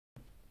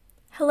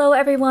Hello,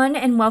 everyone,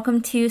 and welcome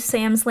to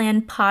Sam's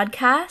Land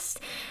Podcast.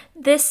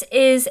 This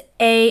is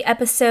a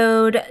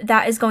episode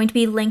that is going to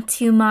be linked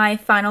to my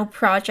final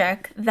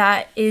project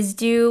that is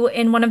due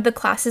in one of the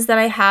classes that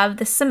I have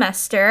this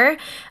semester.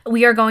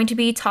 We are going to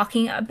be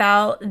talking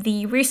about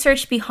the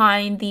research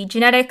behind the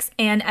genetics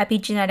and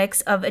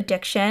epigenetics of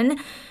addiction.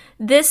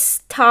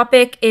 This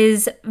topic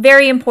is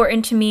very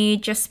important to me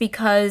just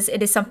because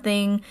it is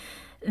something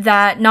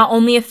that not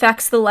only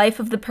affects the life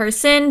of the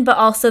person, but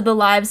also the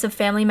lives of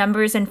family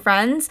members and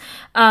friends.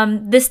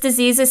 This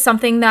disease is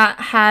something that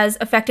has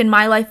affected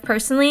my life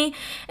personally,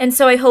 and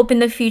so I hope in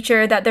the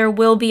future that there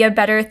will be a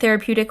better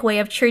therapeutic way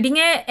of treating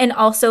it and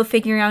also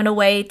figuring out a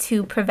way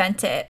to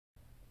prevent it.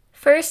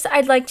 First,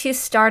 I'd like to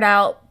start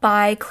out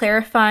by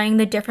clarifying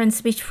the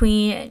difference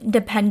between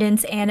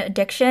dependence and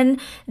addiction.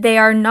 They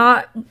are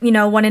not,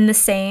 one and the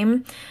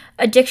same.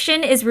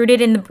 Addiction is rooted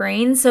in the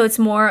brain, so it's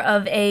more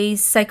of a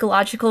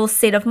psychological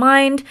state of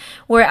mind,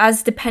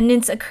 whereas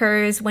dependence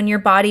occurs when your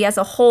body as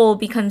a whole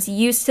becomes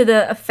used to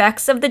the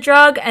effects of the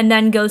drug and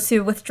then goes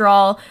through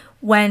withdrawal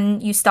when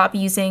you stop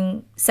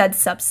using said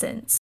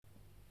substance.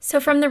 So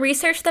from the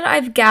research that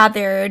I've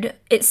gathered,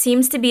 it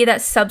seems to be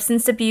that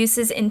substance abuse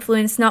is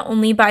influenced not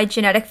only by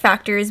genetic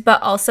factors,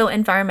 but also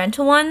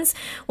environmental ones,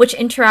 which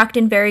interact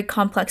in very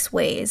complex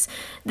ways.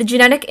 The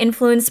genetic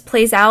influence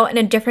plays out in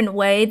a different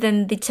way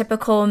than the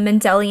typical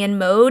Mendelian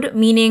mode,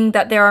 meaning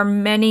that there are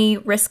many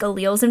risk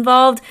alleles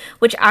involved,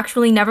 which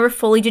actually never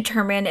fully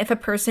determine if a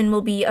person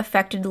will be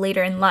affected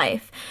later in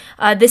life.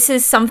 This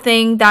is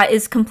something that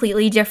is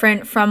completely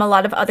different from a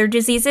lot of other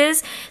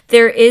diseases.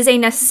 There is a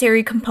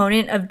necessary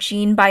component of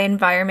gene by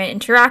environment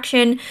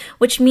interaction,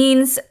 which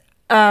means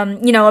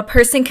a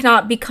person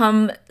cannot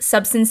become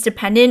substance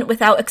dependent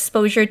without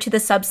exposure to the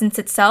substance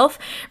itself,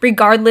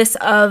 regardless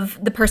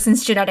of the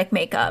person's genetic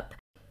makeup.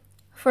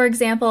 For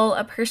example,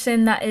 a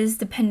person that is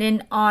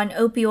dependent on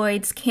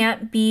opioids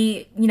can't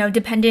be,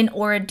 dependent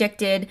or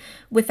addicted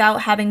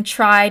without having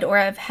tried or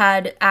have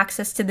had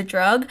access to the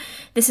drug.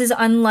 This is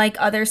unlike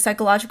other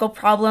psychological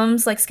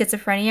problems like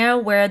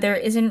schizophrenia, where there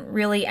isn't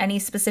really any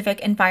specific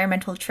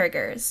environmental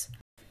triggers.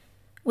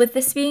 With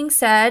this being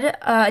said,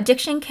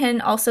 addiction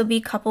can also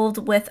be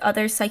coupled with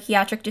other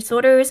psychiatric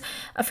disorders.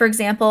 For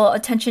example,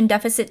 attention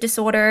deficit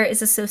disorder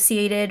is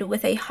associated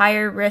with a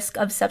higher risk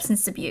of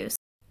substance abuse.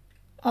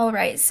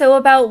 Alright, so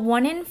about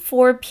 1 in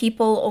 4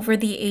 people over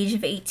the age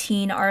of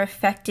 18 are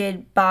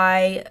affected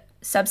by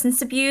substance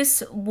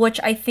abuse, which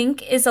I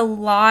think is a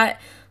lot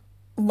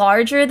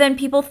larger than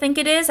people think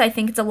it is. I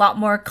think it's a lot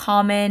more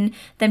common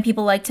than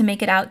people like to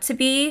make it out to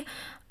be.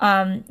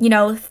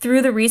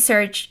 Through the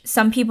research,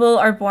 some people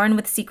are born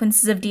with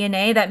sequences of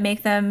DNA that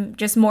make them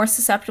just more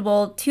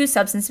susceptible to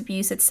substance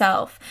abuse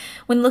itself.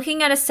 When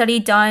looking at a study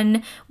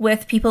done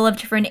with people of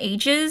different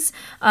ages,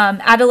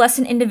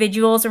 adolescent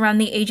individuals around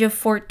the age of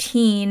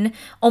 14,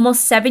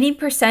 almost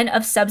 70%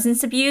 of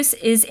substance abuse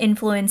is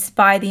influenced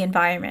by the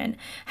environment.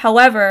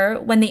 However,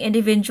 when the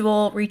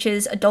individual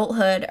reaches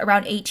adulthood,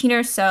 around 18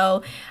 or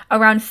so,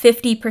 around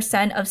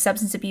 50% of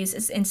substance abuse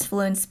is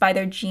influenced by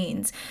their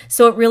genes.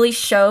 So it really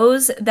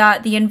shows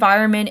that the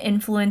environment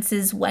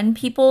influences when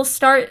people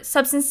start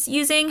substance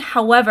using.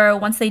 However,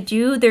 once they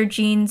do, their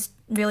genes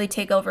really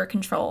take over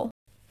control.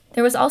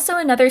 There was also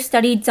another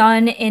study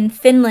done in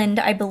Finland,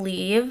 I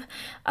believe,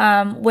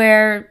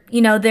 where,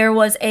 there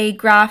was a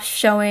graph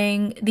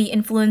showing the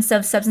influence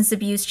of substance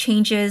abuse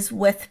changes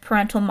with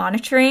parental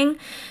monitoring.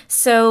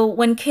 So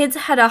when kids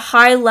had a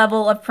high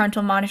level of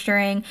parental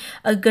monitoring,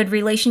 a good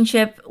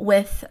relationship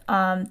with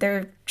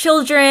their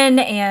children,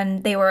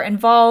 and they were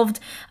involved,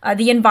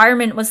 the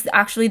environment was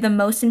actually the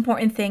most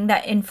important thing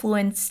that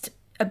influenced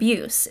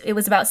abuse. It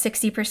was about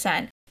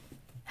 60%.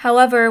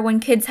 However,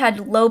 when kids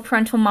had low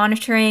parental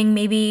monitoring,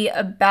 maybe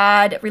a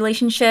bad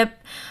relationship,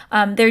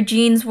 their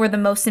genes were the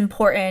most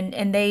important,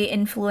 and they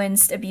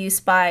influenced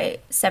abuse by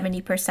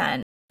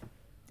 70%.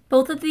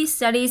 Both of these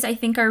studies, I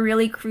think, are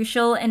really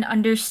crucial in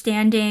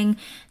understanding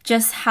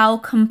just how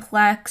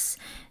complex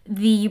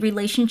the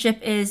relationship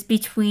is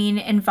between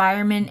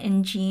environment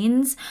and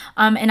genes.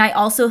 And I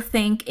also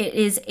think it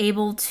is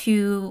able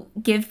to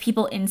give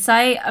people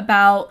insight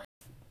about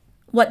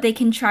what they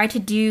can try to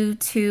do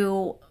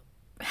to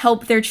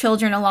help their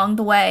children along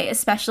the way,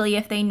 especially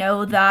if they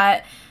know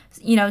that,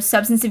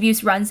 substance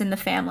abuse runs in the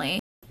family.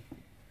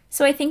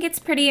 So I think it's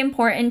pretty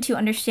important to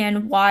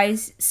understand why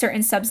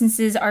certain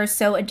substances are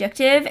so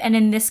addictive, and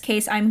in this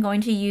case, I'm going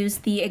to use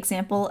the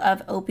example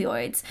of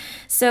opioids.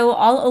 So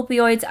all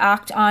opioids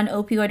act on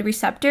opioid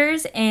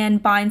receptors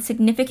and bind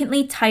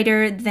significantly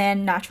tighter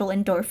than natural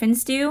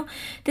endorphins do.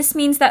 This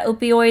means that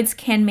opioids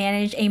can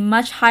manage a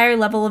much higher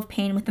level of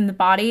pain within the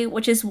body,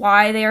 which is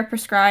why they are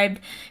prescribed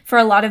for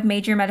a lot of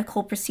major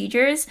medical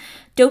procedures.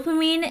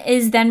 Dopamine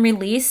is then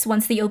released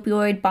once the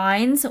opioid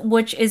binds,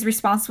 which is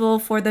responsible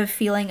for the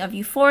feeling of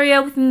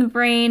euphoria within the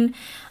brain.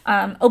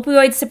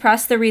 Opioids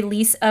suppress the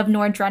release of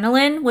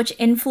noradrenaline, which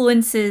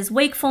influences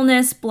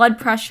wakefulness, blood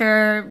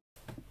pressure,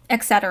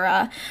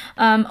 etc.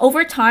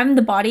 Over time,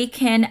 the body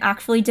can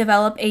actually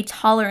develop a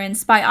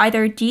tolerance by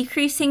either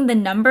decreasing the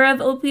number of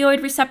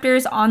opioid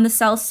receptors on the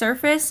cell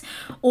surface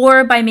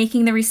or by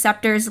making the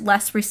receptors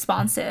less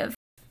responsive.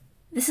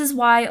 This is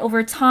why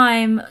over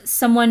time,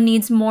 someone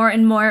needs more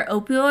and more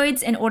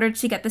opioids in order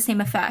to get the same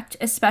effect,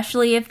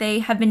 especially if they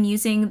have been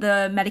using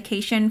the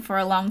medication for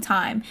a long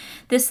time.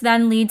 This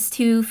then leads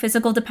to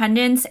physical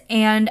dependence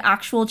and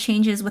actual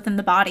changes within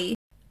the body.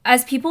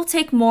 As people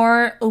take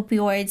more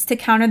opioids to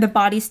counter the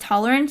body's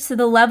tolerance,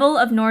 the level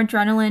of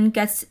noradrenaline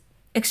gets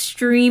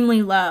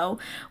extremely low,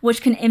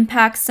 which can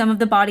impact some of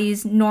the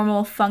body's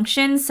normal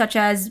functions, such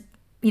as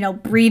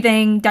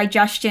breathing,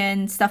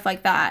 digestion, stuff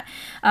like that.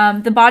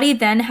 The body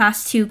then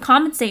has to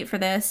compensate for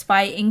this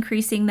by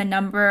increasing the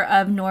number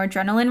of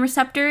noradrenaline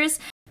receptors.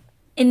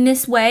 In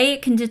this way,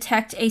 it can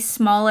detect a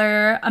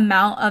smaller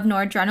amount of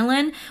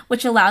noradrenaline,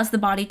 which allows the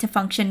body to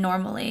function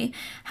normally.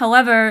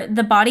 However,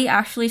 the body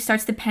actually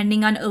starts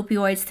depending on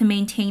opioids to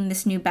maintain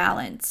this new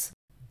balance.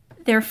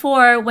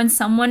 Therefore, when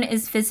someone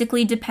is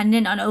physically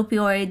dependent on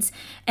opioids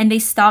and they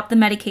stop the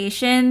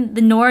medication,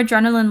 the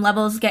noradrenaline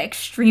levels get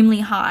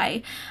extremely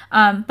high.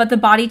 But the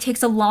body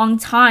takes a long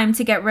time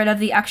to get rid of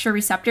the extra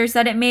receptors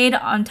that it made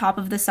on top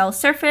of the cell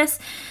surface.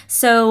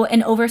 So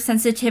an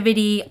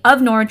oversensitivity of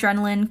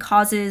noradrenaline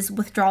causes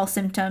withdrawal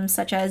symptoms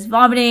such as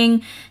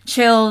vomiting,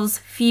 chills,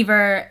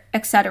 fever,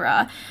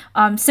 etc.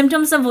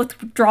 Symptoms of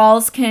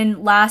withdrawals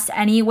can last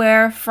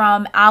anywhere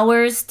from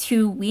hours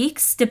to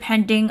weeks,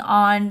 depending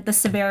on the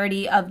severity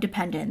of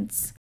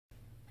dependence.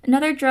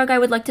 Another drug I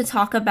would like to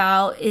talk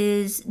about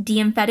is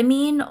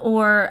diamphetamine,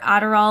 or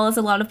Adderall as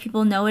a lot of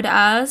people know it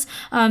as.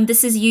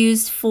 This is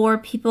used for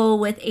people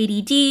with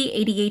ADD,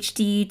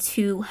 ADHD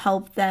to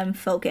help them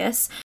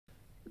focus.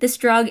 This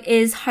drug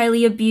is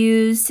highly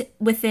abused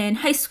within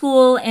high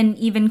school and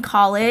even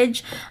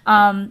college.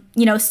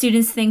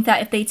 Students think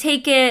that if they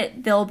take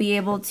it, they'll be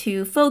able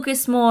to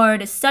focus more,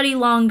 to study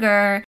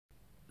longer,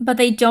 but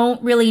they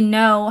don't really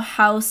know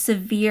how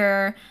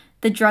severe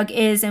the drug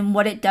is and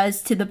what it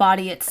does to the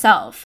body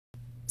itself.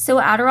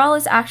 So Adderall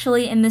is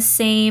actually in the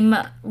same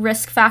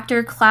risk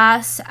factor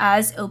class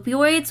as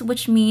opioids,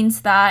 which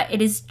means that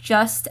it is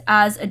just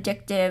as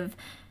addictive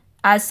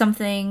as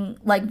something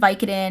like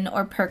Vicodin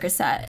or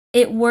Percocet.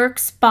 It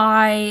works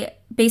by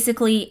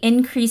basically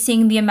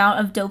increasing the amount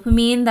of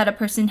dopamine that a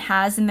person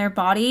has in their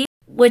body,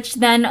 which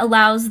then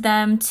allows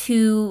them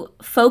to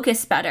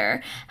focus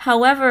better.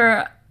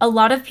 However, a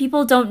lot of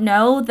people don't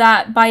know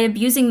that by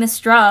abusing this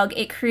drug,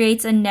 it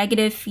creates a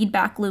negative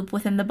feedback loop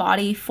within the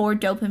body for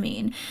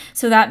dopamine.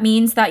 So that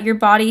means that your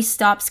body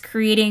stops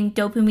creating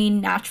dopamine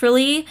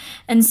naturally,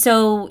 and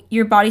so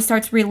your body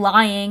starts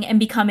relying and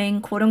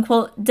becoming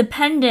quote-unquote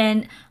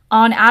dependent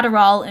on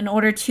Adderall in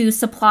order to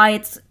supply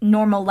its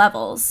normal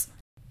levels.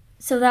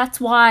 So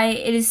that's why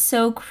it is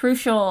so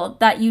crucial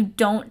that you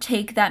don't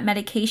take that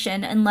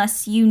medication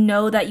unless you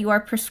know that you are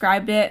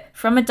prescribed it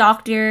from a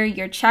doctor,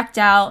 you're checked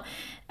out,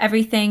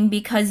 everything,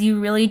 because you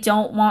really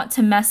don't want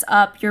to mess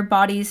up your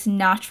body's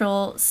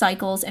natural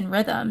cycles and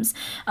rhythms.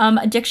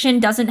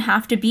 Addiction doesn't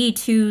have to be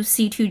to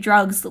C2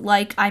 drugs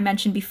like I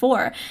mentioned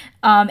before.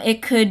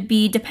 It could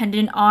be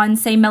dependent on,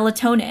 say,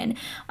 melatonin.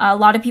 A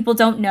lot of people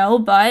don't know,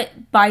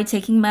 but by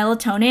taking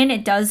melatonin,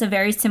 it does a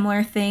very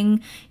similar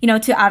thing, to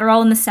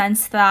Adderall in the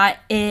sense that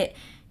it,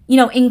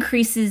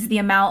 increases the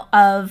amount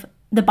of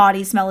the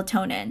body's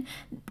melatonin.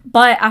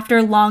 But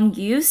after long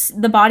use,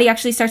 the body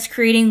actually starts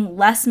creating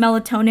less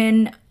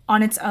melatonin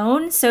on its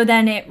own, so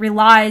then it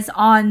relies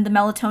on the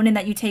melatonin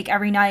that you take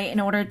every night in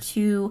order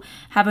to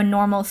have a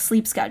normal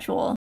sleep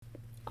schedule.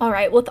 All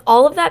right, with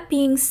all of that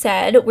being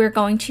said, we're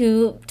going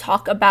to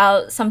talk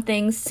about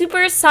something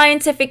super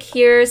scientific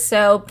here,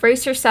 so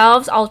brace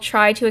yourselves. I'll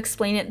try to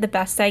explain it the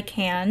best I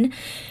can.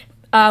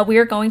 We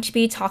are going to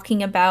be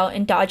talking about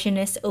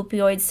endogenous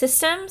opioid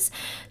systems.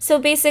 So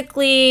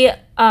basically,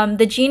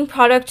 the gene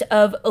product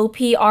of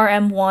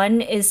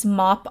OPRM1 is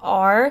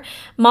MOPR.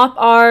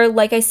 MOPR,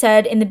 like I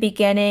said in the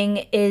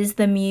beginning, is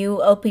the mu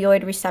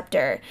opioid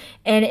receptor,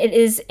 and it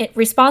is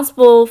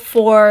responsible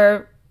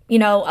for,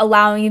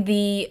 allowing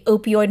the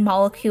opioid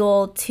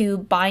molecule to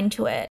bind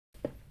to it.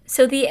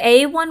 So the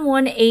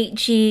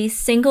A118G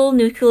single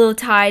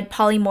nucleotide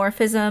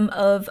polymorphism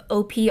of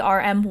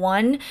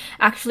OPRM1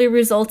 actually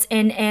results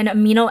in an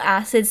amino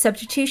acid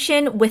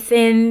substitution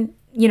within,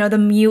 the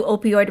mu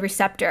opioid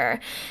receptor.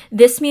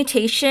 This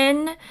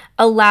mutation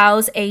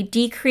allows a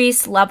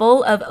decreased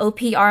level of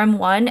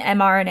OPRM1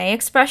 mRNA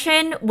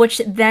expression,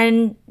 which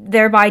then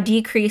thereby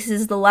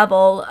decreases the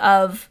level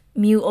of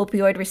mu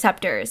opioid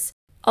receptors.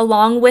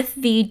 Along with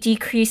the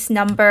decreased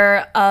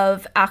number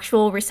of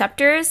actual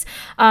receptors,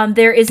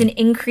 there is an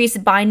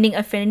increased binding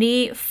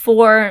affinity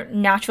for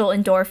natural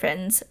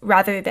endorphins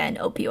rather than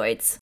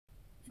opioids.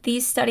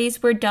 These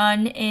studies were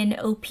done in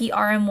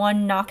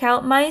OPRM1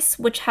 knockout mice,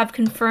 which have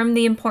confirmed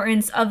the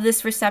importance of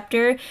this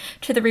receptor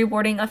to the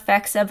rewarding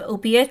effects of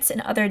opiates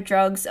and other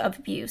drugs of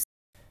abuse.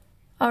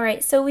 All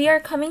right, so we are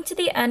coming to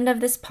the end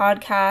of this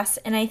podcast,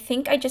 and I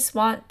think I just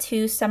want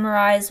to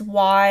summarize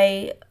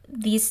why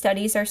these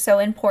studies are so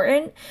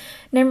important.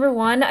 Number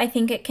one, I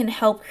think it can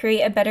help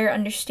create a better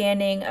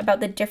understanding about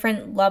the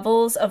different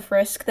levels of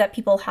risk that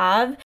people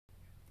have,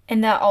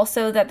 and that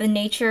also that the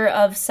nature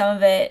of some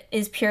of it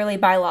is purely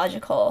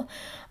biological.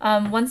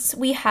 Once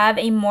we have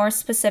a more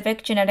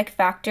specific genetic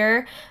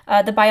factor,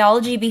 the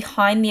biology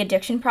behind the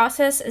addiction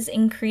process is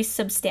increased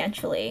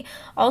substantially.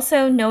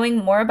 Also,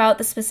 knowing more about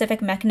the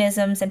specific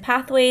mechanisms and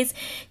pathways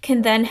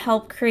can then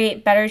help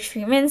create better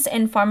treatments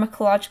and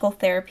pharmacological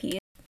therapies.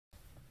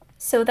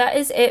 So that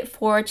is it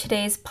for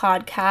today's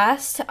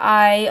podcast.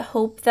 I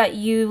hope that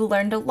you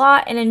learned a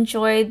lot and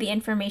enjoyed the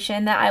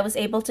information that I was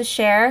able to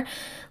share.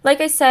 Like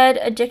I said,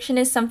 addiction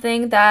is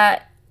something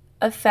that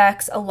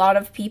affects a lot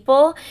of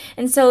people.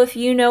 And so if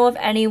you know of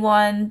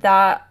anyone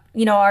that,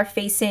 are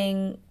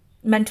facing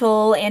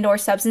mental and or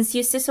substance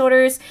use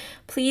disorders,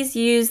 please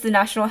use the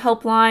national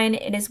helpline.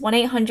 It is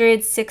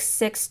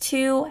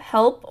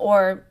 1-800-662-HELP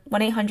or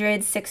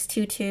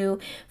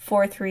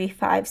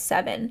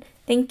 1-800-622-4357.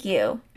 Thank you.